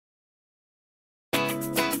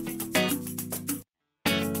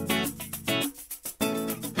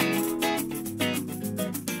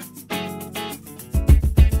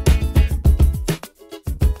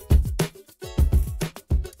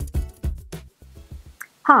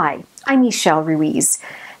Hi, I'm Michele Ruiz.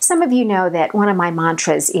 Some of you know that one of my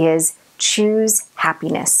mantras is choose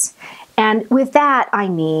happiness. And with that, I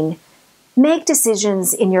mean make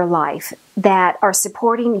decisions in your life that are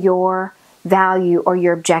supporting your value or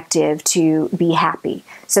your objective to be happy.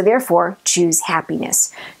 So therefore, choose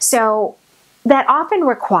happiness. So that often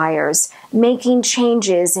requires making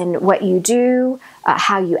changes in what you do,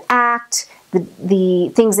 how you act,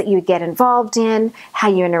 the things that you get involved in, how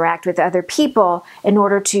you interact with other people in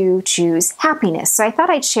order to choose happiness. So I thought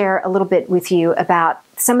I'd share a little bit with you about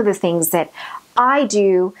some of the things that I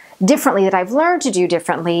do differently, that I've learned to do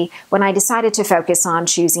differently when I decided to focus on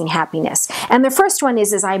choosing happiness. And the first one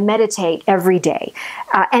is I meditate every day.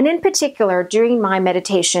 And in particular, during my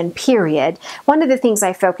meditation period, one of the things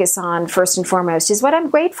I focus on first and foremost is what I'm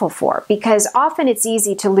grateful for, because often it's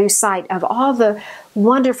easy to lose sight of all the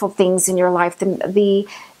wonderful things in your life, the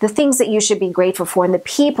things that you should be grateful for and the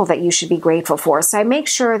people that you should be grateful for. So I make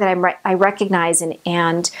sure that I recognize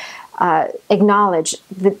and acknowledge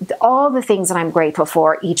all the things that I'm grateful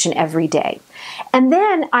for each and every day. And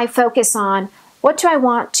then I focus on what do I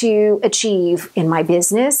want to achieve in my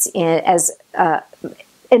business,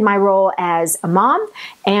 in my role as a mom,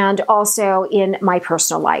 and also in my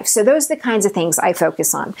personal life. So those are the kinds of things I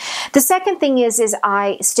focus on. The second thing is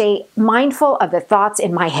I stay mindful of the thoughts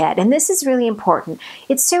in my head. And this is really important.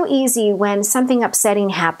 It's so easy when something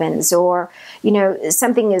upsetting happens or,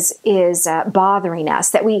 something is bothering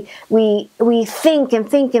us that we think and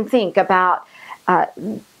think and think about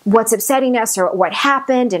what's upsetting us or what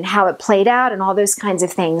happened and how it played out and all those kinds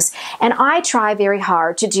of things. And I try very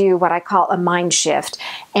hard to do what I call a mind shift.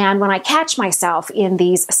 And when I catch myself in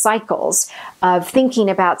these cycles of thinking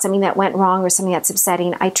about something that went wrong or something that's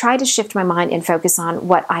upsetting, I try to shift my mind and focus on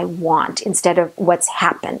what I want instead of what's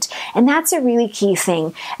happened. And that's a really key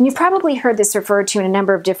thing. And you've probably heard this referred to in a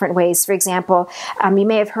number of different ways. For example, you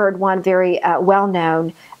may have heard one very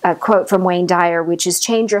well-known quote from Wayne Dyer, which is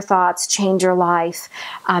change your thoughts, change your life.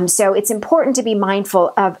 So it's important to be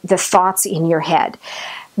mindful of the thoughts in your head.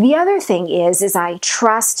 The other thing is I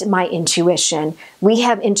trust my intuition. We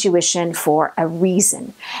have intuition for a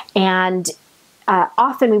reason. And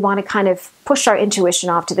often we want to kind of push our intuition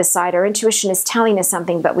off to the side. Our intuition is telling us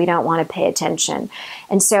something, but we don't want to pay attention.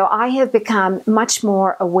 And so I have become much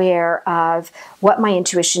more aware of what my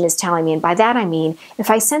intuition is telling me. And by that I mean, if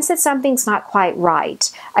I sense that something's not quite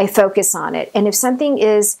right, I focus on it. And if something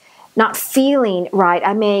is not feeling right,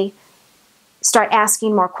 I may start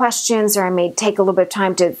asking more questions, or I may take a little bit of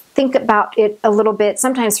time to think about it a little bit.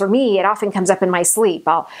 Sometimes for me, it often comes up in my sleep.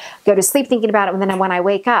 I'll go to sleep thinking about it, and then when I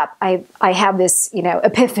wake up, I have this,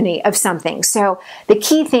 epiphany of something. So the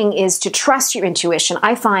key thing is to trust your intuition.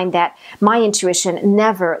 I find that my intuition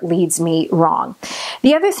never leads me wrong.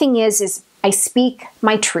 The other thing is I speak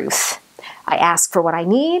my truth. I ask for what I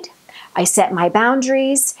need. I set my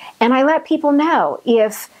boundaries, and I let people know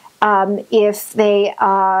if they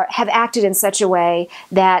have acted in such a way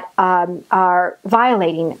that are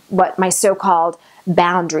violating what my so-called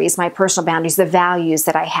boundaries, my personal boundaries, the values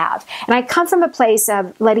that I have. And I come from a place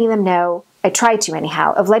of letting them know, I try to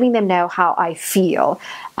anyhow, of letting them know how I feel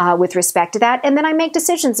with respect to that. And then I make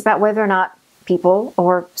decisions about whether or not people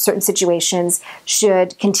or certain situations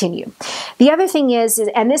should continue. The other thing is,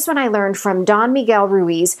 and this one I learned from Don Miguel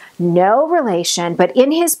Ruiz, no relation, but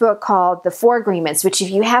in his book called The Four Agreements, which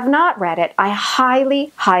if you have not read it, I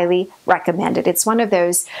highly, highly recommend it. It's one of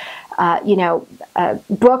those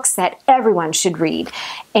books that everyone should read.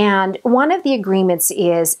 And one of the agreements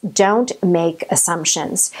is don't make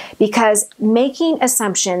assumptions, because making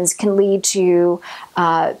assumptions can lead to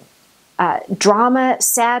drama,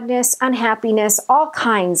 sadness, unhappiness, all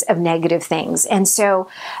kinds of negative things. And so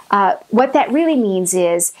what that really means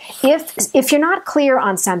is if you're not clear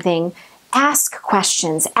on something, ask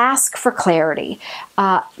questions, ask for clarity.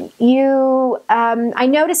 I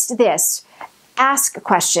noticed this. Ask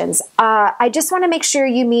questions. I just want to make sure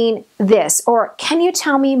you mean this, or can you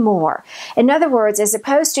tell me more? In other words, as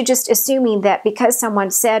opposed to just assuming that because someone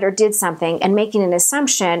said or did something and making an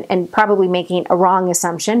assumption, and probably making a wrong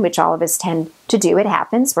assumption, which all of us tend to do, it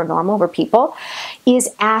happens, we're normal, we're people, is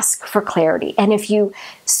ask for clarity. And if you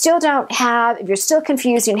still if you're still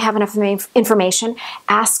confused, you don't have enough information,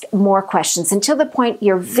 ask more questions until the point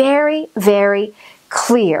you're very, very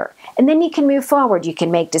clear. And then you can move forward. You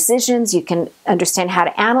can make decisions. You can understand how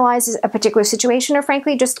to analyze a particular situation, or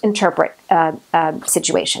frankly, just interpret a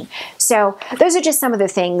situation. So those are just some of the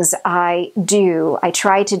things I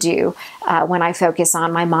try to do when I focus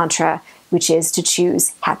on my mantra, which is to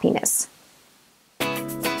choose happiness.